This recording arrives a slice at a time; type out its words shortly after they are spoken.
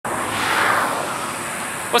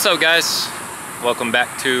What's up, guys? Welcome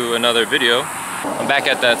back to another video. I'm back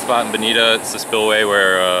at that spot in Bonita. It's the spillway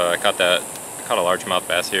where I caught a largemouth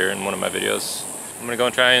bass here in one of my videos. I'm gonna go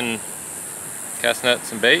and try and cast net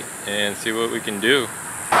some bait and see what we can do.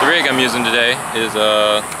 The rig I'm using today is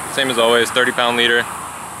same as always, 30-pound leader.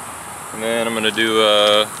 And then I'm gonna do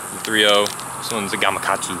the 3.0. This one's a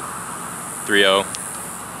Gamakatsu 3.0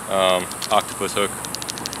 octopus hook.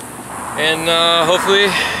 And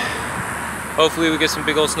hopefully we get some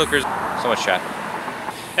big old snookers. So much traffic.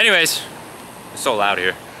 Anyways, it's so loud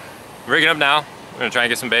here. I'm rigging up now. I'm gonna try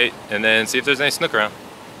and get some bait and then see if there's any snook around.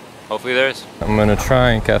 Hopefully there is. I'm gonna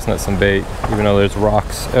try and cast net some bait, even though there's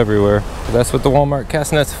rocks everywhere. But that's what the Walmart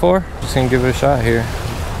cast net's for. Just gonna give it a shot here.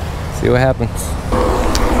 See what happens.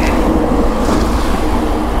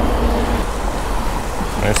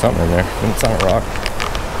 There's something in there. It's on a rock.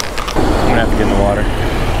 I'm gonna have to get in the water.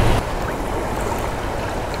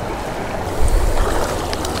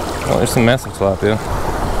 Oh, there's some massive tilapia.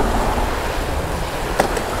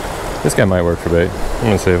 This guy might work for bait. I'm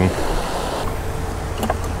gonna save him.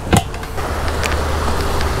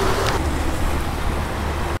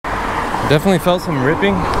 Definitely felt some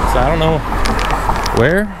ripping, so I don't know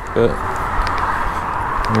where, but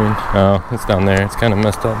I mean, oh, it's down there. It's kind of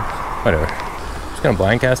messed up. Whatever. Just gonna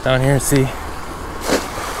blind cast down here and see.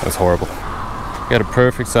 That's horrible. Got a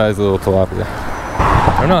perfect size little tilapia.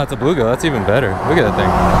 Oh no, that's a bluegill. That's even better. Look at that thing.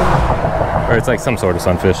 Or it's like some sort of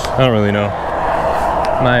sunfish. I don't really know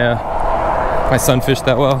my sunfish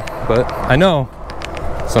that well, but I know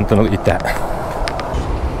something will eat that.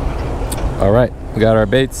 All right, we got our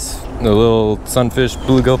baits, the little sunfish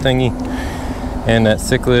bluegill thingy, and that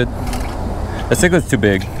cichlid. That cichlid's too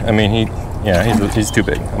big. I mean, he's too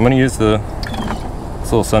big. I'm gonna use this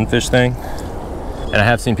little sunfish thing, and I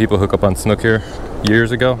have seen people hook up on snook here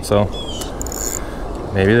years ago, so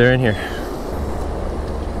maybe they're in here.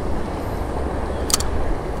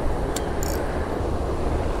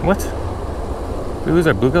 What? We lose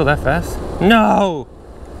our bluegill that fast? No!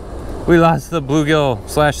 We lost the bluegill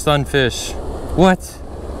 / sunfish. What?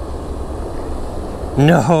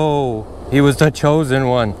 No! He was the chosen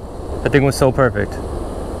one. That thing was so perfect.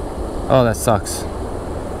 Oh, that sucks.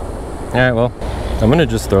 Alright, well, I'm gonna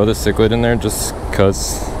just throw this cichlid in there just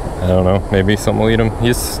cause, I don't know, maybe something will eat him.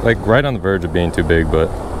 He's like right on the verge of being too big, but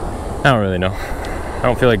I don't really know. I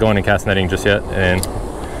don't feel like going and cast netting just yet, and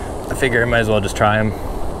I figure I might as well just try him.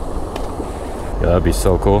 Yeah, that'd be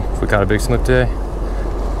so cool if we caught a big snook today.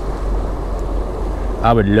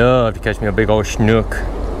 I would love to catch me a big old snook.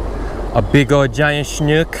 A big old giant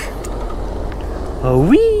snook. Oh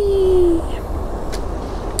wee!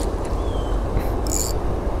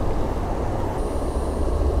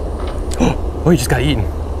 Oh, he just got eaten.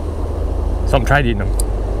 Something tried eating him.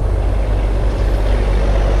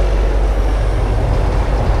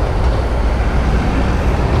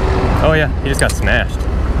 Oh yeah, he just got smashed.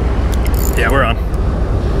 Yeah, we're on.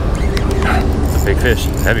 It's a big fish,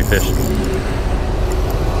 heavy fish.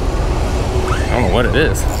 I don't know what it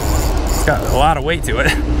is. It's got a lot of weight to it.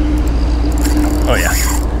 Oh yeah.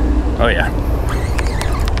 Oh yeah.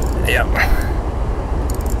 Yeah.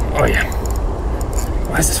 Oh yeah.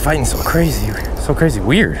 Why is this fighting so crazy? So crazy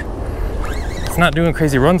weird. It's not doing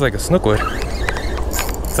crazy runs like a snook would.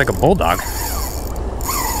 It's like a bulldog.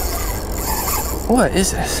 What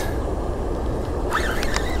is this?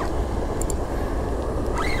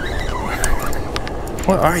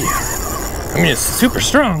 What are you? I mean, it's super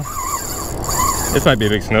strong. This might be a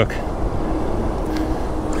big snook.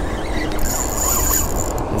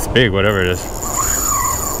 It's big, whatever it is.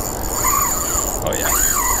 Oh yeah.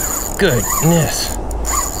 Goodness.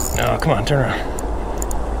 No, come on, turn around.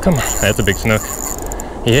 Come on. That's a big snook.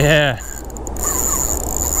 Yeah.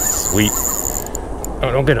 Sweet.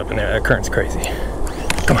 Oh, don't get up in there. That current's crazy.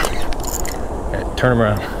 Come on. All right, turn him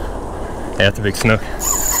around. Yeah, that's a big snook.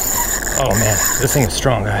 Oh man, this thing is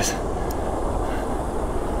strong, guys.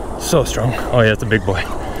 So strong. Oh yeah, it's a big boy.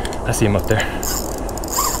 I see him up there.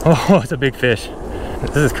 Oh, it's a big fish.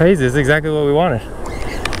 This is crazy. This is exactly what we wanted.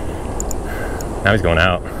 Now he's going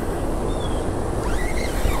out.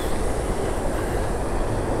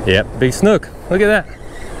 Yep, big snook. Look at that.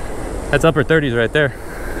 That's upper 30s right there. So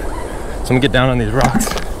I'm gonna get down on these rocks.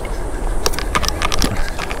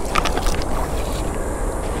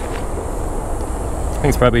 I think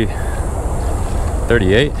it's probably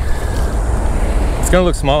 38. It's gonna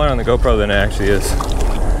look smaller on the GoPro than it actually is,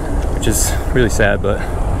 which is really sad, but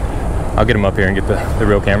I'll get him up here and get the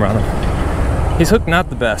real camera on him. He's hooked not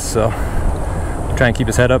the best, so I'll try and keep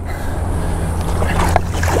his head up.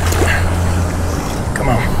 Come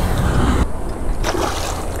on.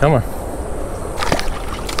 Come on.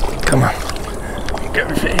 Come on. Grab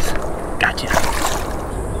your face. Gotcha.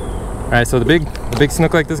 All right, so the big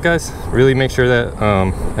snook like this, guys, really make sure that, I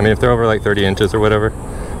mean, if they're over like 30 inches or whatever,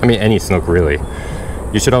 I mean, any snook really,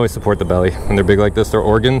 you should always support the belly. When they're big like this, they're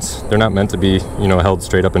organs. They're not meant to be, you know, held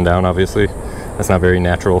straight up and down, obviously. That's not very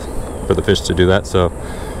natural for the fish to do that. So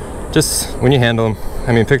just when you handle them,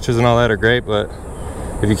 I mean, pictures and all that are great, but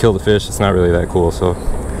if you kill the fish, it's not really that cool. So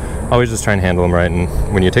always just try and handle them right. And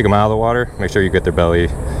when you take them out of the water, make sure you get their belly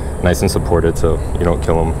nice and supported so you don't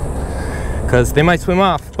kill them. Because they might swim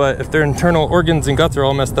off, but if their internal organs and guts are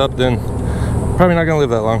all messed up, then probably not gonna live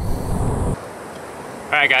that long.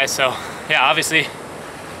 All right, guys, so yeah, obviously,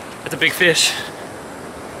 that's a big fish.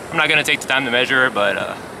 I'm not gonna take the time to measure her, but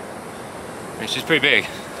I mean, she's pretty big.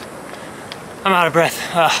 I'm out of breath.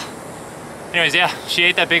 Anyways, yeah, she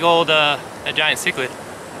ate that big old, that giant cichlid,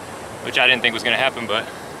 which I didn't think was gonna happen, but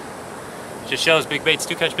it just shows big baits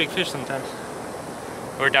do catch big fish sometimes.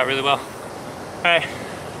 Worked out really well. All right,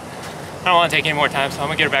 I don't want to take any more time, so I'm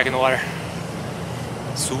gonna get her back in the water.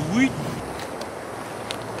 Sweet.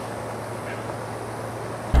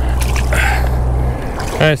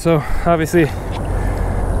 All right, so obviously,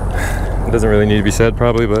 it doesn't really need to be said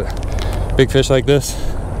probably, but big fish like this,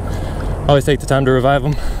 always take the time to revive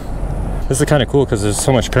them. This is kind of cool because there's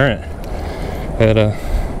so much current that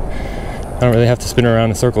I don't really have to spin her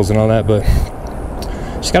around in circles and all that, but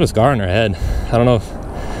she's got a scar on her head. I don't know if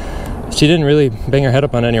she didn't really bang her head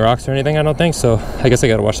up on any rocks or anything, I don't think, so I guess I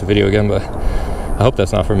gotta watch the video again, but I hope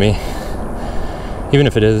that's not for me. Even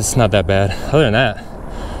if it is, it's not that bad. Other than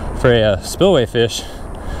that, for a spillway fish,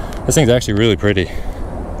 this thing's actually really pretty.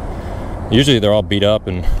 Usually they're all beat up,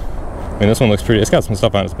 and I mean, this one looks pretty. It's got some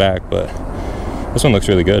stuff on its back, but this one looks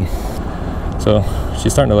really good. So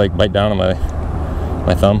she's starting to like bite down on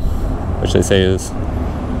my thumb, which they say is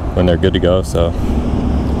when they're good to go. So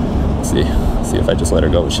let's see if I just let her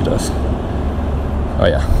go, what she does. Oh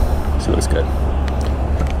yeah, she looks good.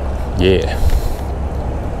 Yeah,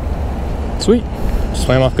 sweet. She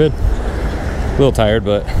swam off good. A little tired,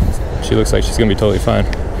 but she looks like she's gonna be totally fine.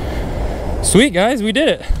 Sweet, guys, we did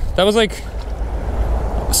it. That was like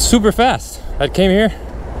super fast. I came here,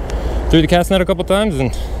 threw the cast net a couple times,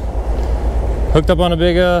 and hooked up on a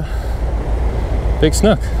big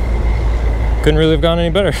snook. Couldn't really have gone any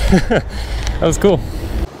better. That was cool.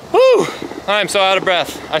 Woo! I'm so out of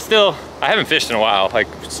breath. I haven't fished in a while, like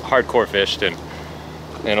hardcore fished in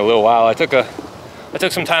a little while. I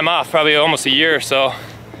took some time off, probably almost a year or so.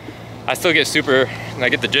 I still get I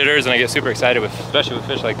get the jitters and I get super excited especially with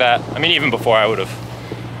fish like that. I mean, even before I would have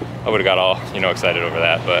got all, you know, excited over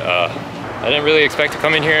that, but I didn't really expect to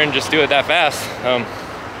come in here and just do it that fast.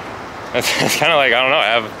 It's kind of like, I don't know, I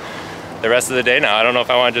have the rest of the day now. I don't know if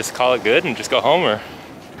I want to just call it good and just go home, or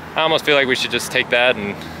I almost feel like we should just take that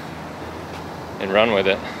and run with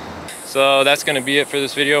it. So that's gonna be it for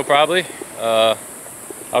this video probably.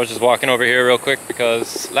 I was just walking over here real quick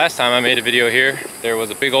because last time I made a video here, there was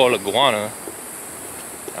a big old iguana.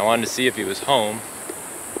 I wanted to see if he was home.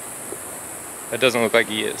 That doesn't look like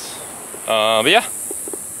he is. But yeah,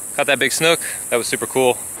 caught that big snook. That was super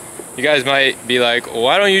cool. You guys might be like,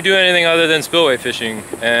 why don't you do anything other than spillway fishing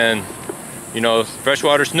and, you know,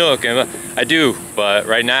 freshwater snook? And I do, but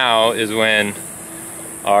right now is when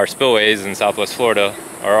our spillways in Southwest Florida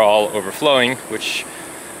are all overflowing, which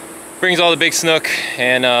brings all the big snook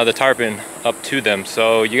and the tarpon up to them.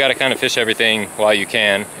 So you got to kind of fish everything while you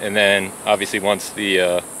can, and then obviously once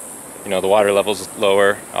the you know, the water level's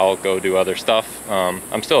lower, I'll go do other stuff.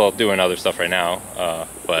 I'm still doing other stuff right now,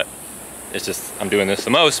 but it's just I'm doing this the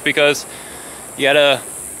most because you gotta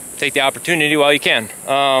take the opportunity while you can.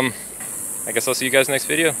 I guess I'll see you guys next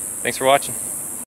video. Thanks for watching.